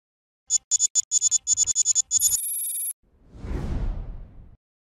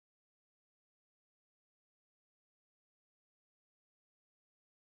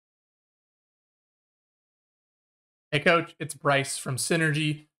Hey coach, it's Bryce from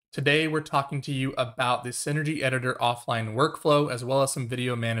Synergy. Today we're talking to you about the Synergy Editor offline workflow as well as some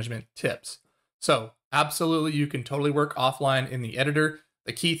video management tips. So, absolutely, you can totally work offline in the editor.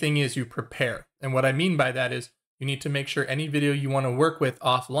 The key thing is you prepare. And what I mean by that is you need to make sure any video you want to work with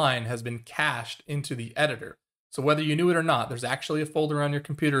offline has been cached into the editor. So, whether you knew it or not, there's actually a folder on your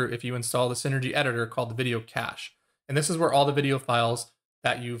computer if you install the Synergy Editor called the Video Cache. And this is where all the video files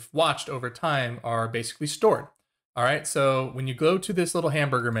that you've watched over time are basically stored. All right, so when you go to this little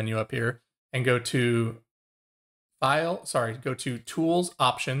hamburger menu up here and go to go to Tools,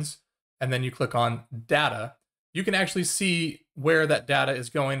 Options, and then you click on Data, you can actually see where that data is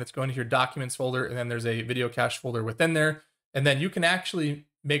going. It's going to your Documents folder, and then there's a Video Cache folder within there. And then you can actually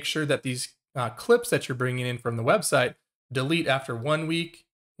make sure that these clips that you're bringing in from the website delete after 1 week,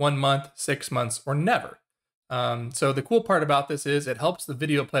 1 month, 6 months, or never. So the cool part about this is it helps the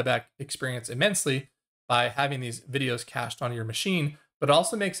video playback experience immensely by having these videos cached on your machine, but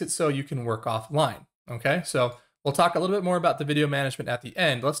also makes it so you can work offline. Okay, so we'll talk a little bit more about the video management at the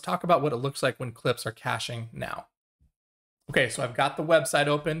end. Let's talk about what it looks like when clips are caching now. Okay, so I've got the website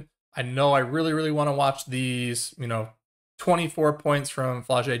open. I know I really want to watch these, 24 points from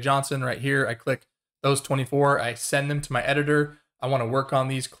Flau'jae Johnson right here. I click those 24, I send them to my editor. I want to work on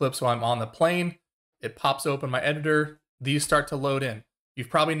these clips while I'm on the plane. It pops open my editor. These start to load in. You've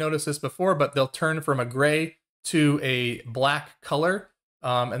probably noticed this before, but they'll turn from a gray to a black color.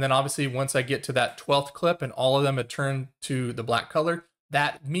 And then obviously once I get to that 12th clip and all of them have turned to the black color,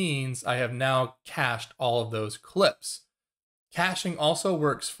 that means I have now cached all of those clips. Caching also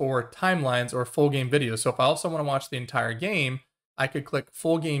works for timelines or full game videos. So if I also want to watch the entire game, I could click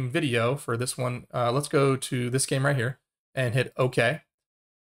full game video for this one. Let's go to this game right here and hit OK.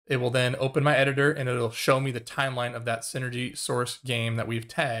 It will then open my editor and it'll show me the timeline of that Synergy source game that we've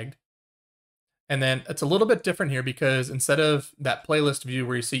tagged. And then it's a little bit different here because instead of that playlist view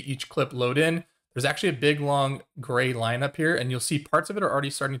where you see each clip load in, there's actually a big long gray line up here and you'll see parts of it are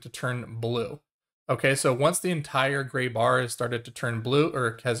already starting to turn blue. Okay, so once the entire gray bar has started to turn blue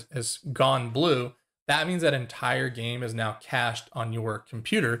or has gone blue, that means that entire game is now cached on your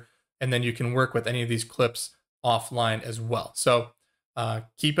computer and then you can work with any of these clips offline as well. So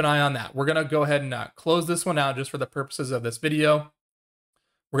keep an eye on that. We're going to go ahead and close this one out just for the purposes of this video.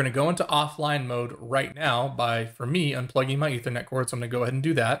 We're going to go into offline mode right now by, for me, unplugging my Ethernet cord. So I'm going to go ahead and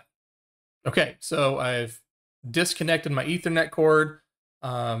do that. Okay, so I've disconnected my Ethernet cord.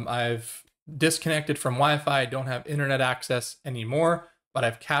 I've disconnected from Wi-Fi. I don't have internet access anymore, but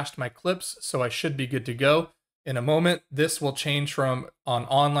I've cached my clips, so I should be good to go. In a moment, this will change from an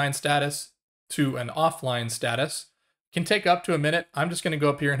online status to an offline status. Can take up to a minute. I'm just going to go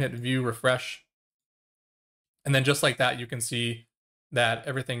up here and hit view refresh. And then just like that, you can see that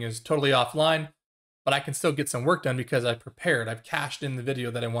everything is totally offline, but I can still get some work done because I prepared. I've cached in the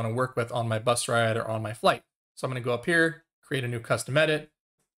video that I want to work with on my bus ride or on my flight. So I'm going to go up here, create a new custom edit.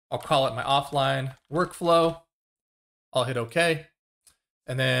 I'll call it my offline workflow. I'll hit OK.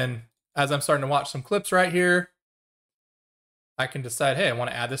 And then as I'm starting to watch some clips right here, I can decide, hey, I want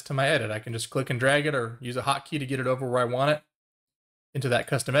to add this to my edit. I can just click and drag it or use a hotkey to get it over where I want it into that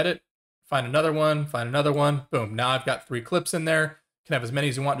custom edit. Find another one, boom. Now I've got 3 clips in there. Can have as many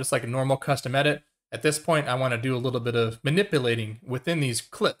as you want, just like a normal custom edit. At this point, I want to do a little bit of manipulating within these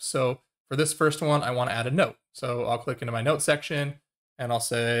clips. So for this first one, I want to add a note. So I'll click into my note section and I'll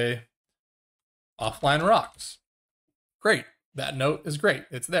say offline rocks. Great. That note is great.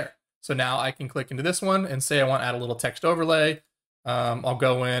 It's there. So now I can click into this one and say I want to add a little text overlay. I'll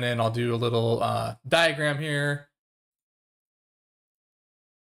go in and I'll do a little diagram here.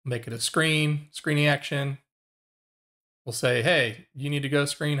 Make it a screening action. We'll say, hey, you need to go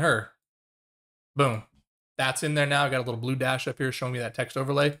screen her. Boom. That's in there now. I got a little blue dash up here showing me that text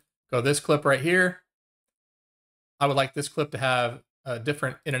overlay. Go this clip right here. I would like this clip to have a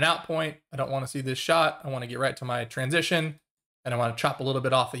different in and out point. I don't want to see this shot. I want to get right to my transition and I want to chop a little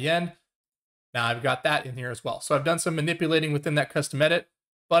bit off the end. Now I've got that in here as well. So I've done some manipulating within that custom edit,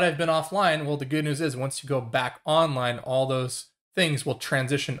 but I've been offline. Well, the good news is once you go back online, all those things will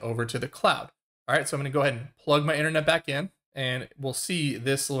transition over to the cloud. All right, so I'm going to go ahead and plug my internet back in and we'll see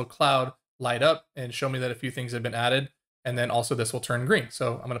this little cloud light up and show me that a few things have been added. And then also this will turn green.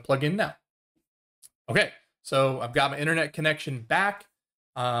 So I'm going to plug in now. Okay, so I've got my internet connection back.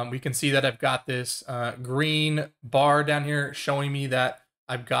 We can see that I've got this green bar down here showing me that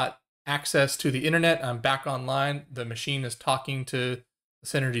I've got access to the internet. I'm back online. The machine is talking to the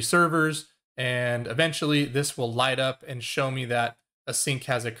Synergy servers, and eventually this will light up and show me that a sync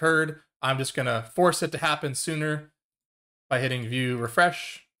has occurred. I'm just going to force it to happen sooner by hitting view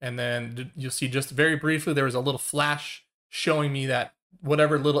refresh. And then you'll see just very briefly, there was a little flash showing me that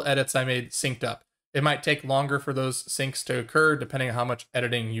whatever little edits I made synced up. It might take longer for those syncs to occur depending on how much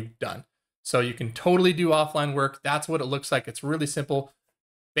editing you've done. So you can totally do offline work. That's what it looks like. It's really simple.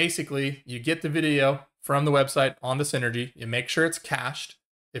 Basically, you get the video from the website onto Synergy. You make sure it's cached.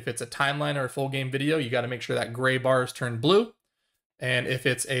 If it's a timeline or a full game video, you got to make sure that gray bar is turned blue. And if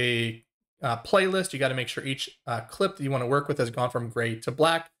it's a playlist, you got to make sure each clip that you want to work with has gone from gray to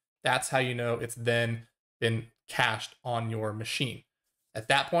black. That's how you know it's then been cached on your machine. At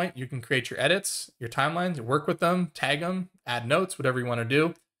that point, you can create your edits, your timelines, work with them, tag them, add notes, whatever you want to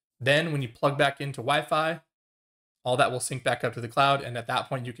do. Then when you plug back into Wi-Fi, all that will sync back up to the cloud. And at that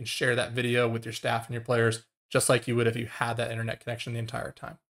point, you can share that video with your staff and your players, just like you would if you had that internet connection the entire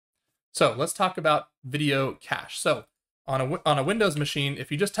time. So let's talk about video cache. So on a Windows machine, if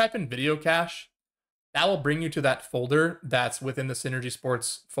you just type in video cache, that will bring you to that folder that's within the Synergy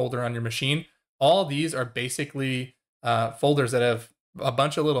Sports folder on your machine. All these are basically folders that have a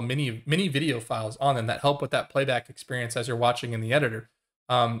bunch of little mini video files on them that help with that playback experience as you're watching in the editor.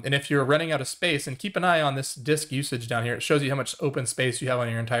 And if you're running out of space, and keep an eye on this disk usage down here, it shows you how much open space you have on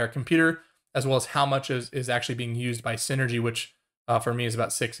your entire computer, as well as how much is actually being used by Synergy, which for me is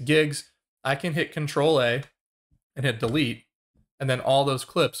about 6 gigs. I can hit Control A and hit delete, and then all those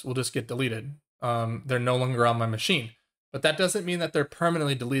clips will just get deleted. They're no longer on my machine. But that doesn't mean that they're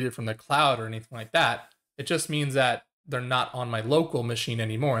permanently deleted from the cloud or anything like that. It just means that they're not on my local machine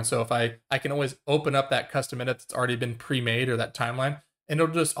anymore. And so if I can always open up that custom edit that's already been pre-made or that timeline, and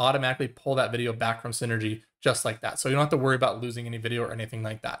it'll just automatically pull that video back from Synergy just like that. So you don't have to worry about losing any video or anything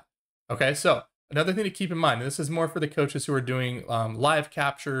like that. Okay, so another thing to keep in mind, and this is more for the coaches who are doing live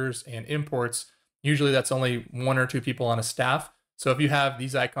captures and imports. Usually that's only 1 or 2 people on a staff. So if you have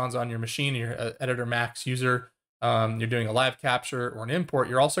these icons on your machine, you're an Editor Max user, you're doing a live capture or an import,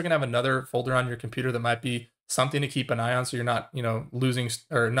 you're also gonna have another folder on your computer that might be something to keep an eye on, so you're not, losing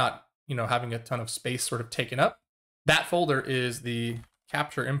or not, having a ton of space sort of taken up. That folder is the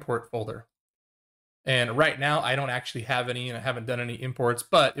capture import folder. And right now I don't actually have any, and I haven't done any imports,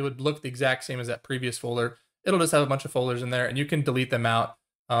 but it would look the exact same as that previous folder. It'll just have a bunch of folders in there, and you can delete them out.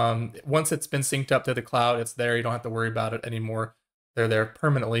 Once it's been synced up to the cloud, it's there. You don't have to worry about it anymore. They're there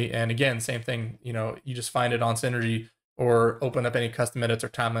permanently. And again, same thing, you just find it on Synergy or open up any custom edits or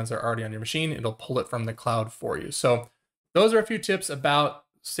timelines that are already on your machine. It'll pull it from the cloud for you. So those are a few tips about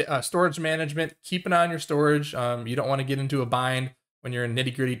storage management. Keep an eye on your storage. You don't want to get into a bind when you're in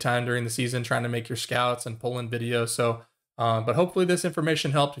nitty-gritty time during the season trying to make your scouts and pull in video. So, but hopefully this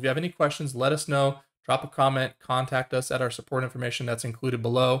information helped. If you have any questions, let us know. Drop a comment, contact us at our support information that's included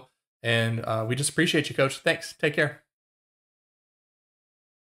below. And we just appreciate you, Coach. Thanks. Take care.